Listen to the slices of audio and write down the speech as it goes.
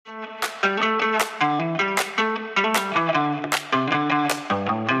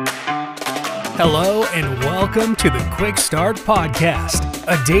Hello and welcome to the Quick Start Podcast,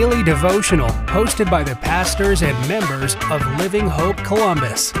 a daily devotional hosted by the pastors and members of Living Hope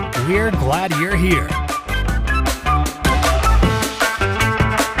Columbus. We're glad you're here.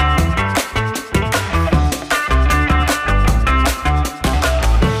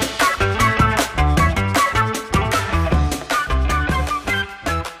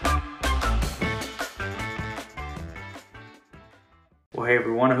 Well, hey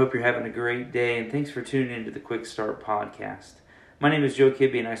everyone, I hope you're having a great day, and thanks for tuning into the Quick Start Podcast. My name is Joe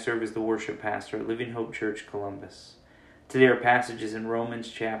Kibbe, and I serve as the worship pastor at Living Hope Church Columbus. Today our passage is in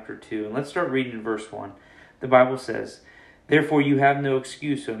Romans chapter 2, and let's start reading in verse 1. The Bible says, "Therefore you have no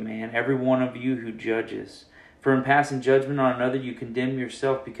excuse, O man, every one of you who judges. For in passing judgment on another you condemn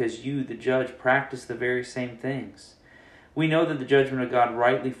yourself, because you, the judge, practice the very same things. We know that the judgment of God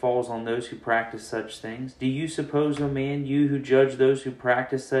rightly falls on those who practice such things. Do you suppose, O man, you who judge those who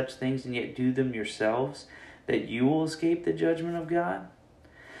practice such things and yet do them yourselves, that you will escape the judgment of God?"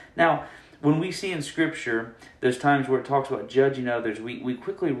 Now, when we see in Scripture those times where it talks about judging others, we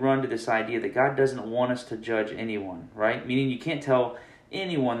quickly run to this idea that God doesn't want us to judge anyone, right? Meaning you can't tell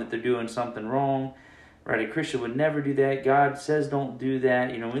anyone that they're doing something wrong. Right, a Christian would never do that. God says don't do that.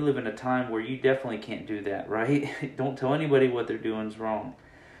 We live in a time where you definitely can't do that, right? Don't tell anybody what they're doing is wrong.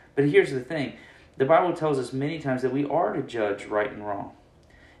 But here's the thing. The Bible tells us many times that we are to judge right and wrong.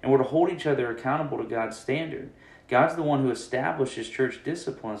 And we're to hold each other accountable to God's standard. God's the one who establishes church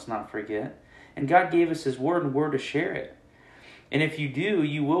discipline, let's not forget. And God gave us His word, and we're to share it. And if you do,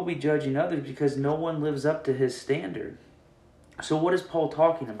 you will be judging others because no one lives up to His standard. So what is Paul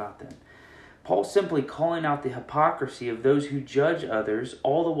talking about then? Paul's simply calling out the hypocrisy of those who judge others,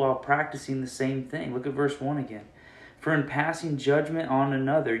 all the while practicing the same thing. Look at verse 1 again. "For in passing judgment on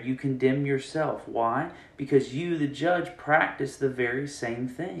another, you condemn yourself." Why? Because you, the judge, practice the very same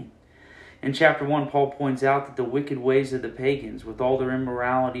thing. In chapter 1, Paul points out that the wicked ways of the pagans, with all their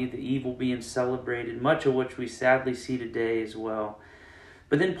immorality, the evil being celebrated, much of which we sadly see today as well.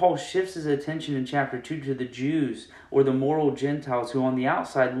 But then Paul shifts his attention in chapter 2 to the Jews, or the moral Gentiles, who on the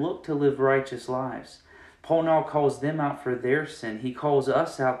outside look to live righteous lives. Paul now calls them out for their sin. He calls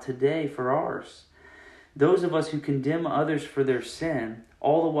us out today for ours. Those of us who condemn others for their sin,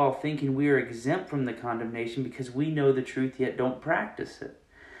 all the while thinking we are exempt from the condemnation because we know the truth yet don't practice it.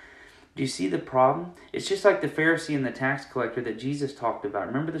 Do you see the problem? It's just like the Pharisee and the tax collector that Jesus talked about.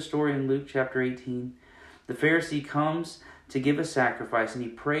 Remember the story in Luke chapter 18? The Pharisee comes to give a sacrifice, and he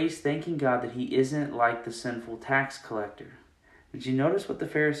prays, thanking God that he isn't like the sinful tax collector. Did you notice what the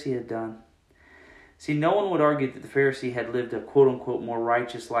Pharisee had done? See, no one would argue that the Pharisee had lived a quote-unquote more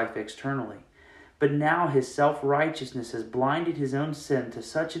righteous life externally. But now his self-righteousness has blinded his own sin to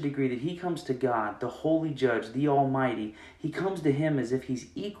such a degree that he comes to God, the holy judge, the Almighty. He comes to Him as if he's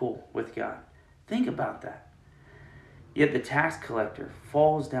equal with God. Think about that. Yet the tax collector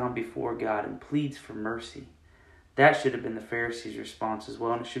falls down before God and pleads for mercy. That should have been the Pharisees' response as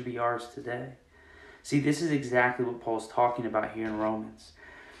well, and it should be ours today. See, this is exactly what Paul's talking about here in Romans.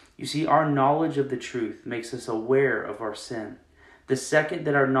 You see, our knowledge of the truth makes us aware of our sin. The second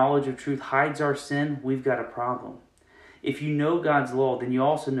that our knowledge of truth hides our sin, we've got a problem. If you know God's law, then you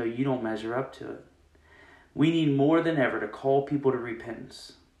also know you don't measure up to it. We need more than ever to call people to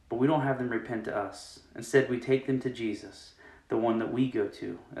repentance, but we don't have them repent to us. Instead, we take them to Jesus, the one that we go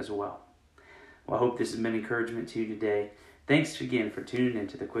to as well. Well, I hope this has been encouragement to you today. Thanks again for tuning in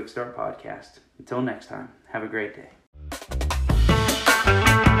to the Quick Start Podcast. Until next time, have a great day.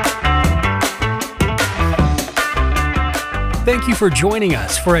 Thank you for joining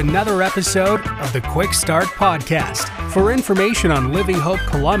us for another episode of the Quick Start Podcast. For information on Living Hope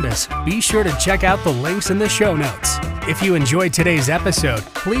Columbus, be sure to check out the links in the show notes. If you enjoyed today's episode,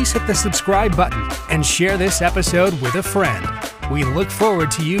 please hit the subscribe button and share this episode with a friend. We look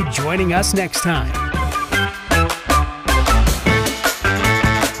forward to you joining us next time.